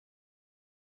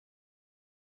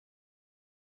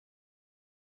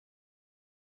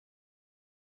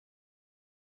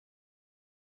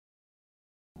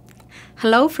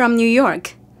Hello from New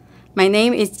York. My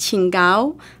name is Qin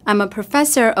Gao. I'm a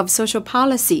professor of social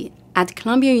policy at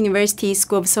Columbia University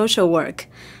School of Social Work.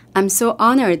 I'm so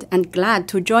honored and glad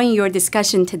to join your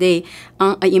discussion today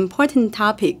on an important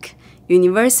topic,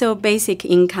 universal basic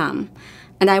income.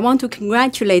 And I want to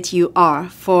congratulate you all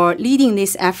for leading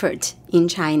this effort in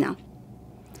China.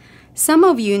 Some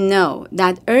of you know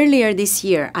that earlier this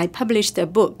year I published a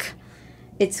book.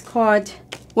 It's called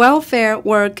Welfare,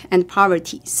 Work, and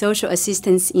Poverty, Social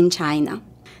Assistance in China.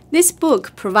 This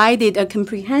book provided a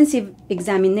comprehensive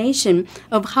examination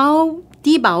of how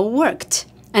Dibao worked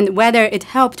and whether it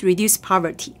helped reduce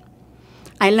poverty.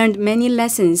 I learned many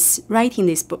lessons writing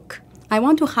this book. I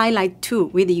want to highlight two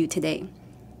with you today.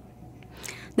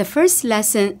 The first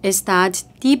lesson is that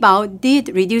Dibao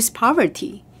did reduce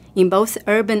poverty in both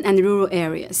urban and rural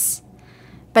areas.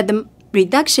 But the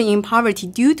reduction in poverty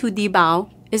due to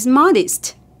Dibao is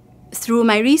modest. Through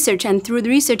my research and through the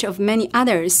research of many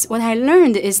others, what I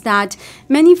learned is that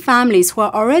many families who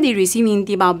are already receiving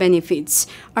Dibao benefits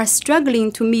are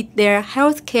struggling to meet their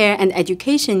healthcare and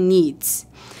education needs.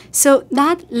 So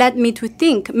that led me to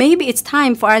think maybe it's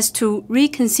time for us to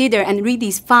reconsider and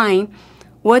redefine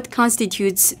what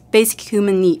constitutes basic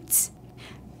human needs.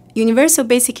 Universal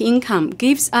basic income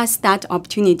gives us that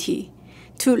opportunity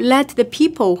to let the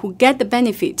people who get the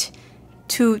benefit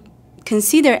to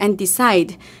consider and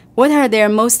decide what are their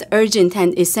most urgent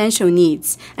and essential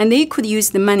needs, and they could use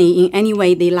the money in any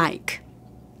way they like.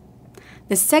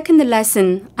 The second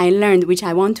lesson I learned, which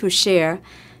I want to share,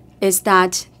 is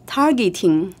that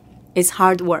targeting is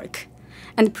hard work,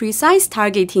 and precise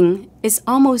targeting is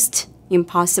almost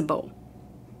impossible.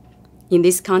 In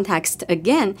this context,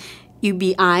 again,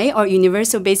 UBI, or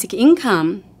Universal Basic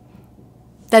Income,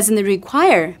 doesn't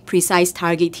require precise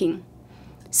targeting.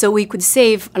 So we could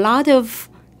save a lot of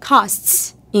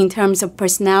costs in terms of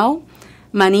personnel,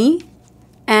 money,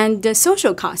 and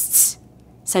social costs,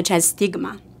 such as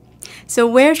stigma. So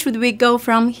where should we go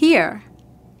from here?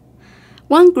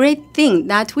 One great thing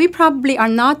that we probably are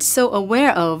not so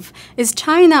aware of is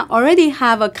China already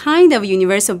have a kind of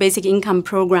universal basic income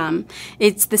program.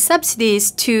 It's the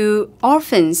subsidies to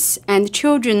orphans and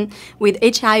children with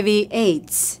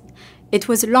HIV/AIDS. It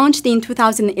was launched in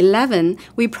 2011.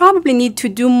 We probably need to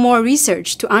do more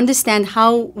research to understand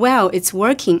how well it's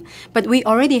working, but we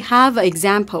already have an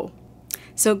example.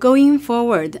 So going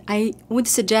forward, I would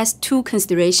suggest two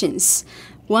considerations.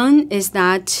 One is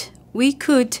that we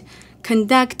could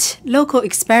conduct local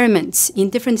experiments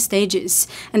in different stages,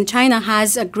 and China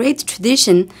has a great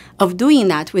tradition of doing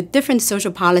that with different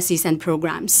social policies and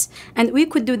programs. And we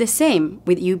could do the same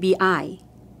with UBI.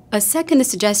 A second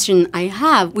suggestion I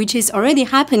have, which is already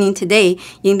happening today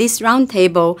in this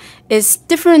roundtable, is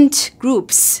different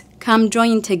groups come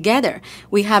join together.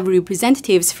 We have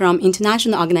representatives from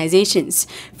international organizations,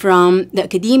 from the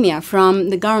academia, from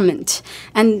the government.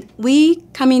 And we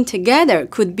coming together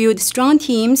could build strong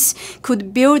teams,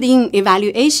 could build in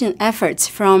evaluation efforts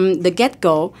from the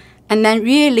get-go, and then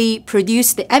really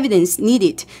produce the evidence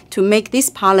needed to make this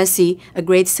policy a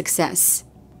great success.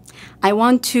 I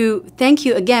want to thank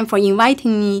you again for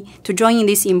inviting me to join in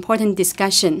this important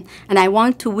discussion, and I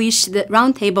want to wish the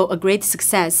roundtable a great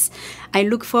success. I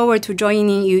look forward to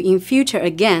joining you in future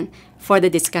again for the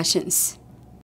discussions.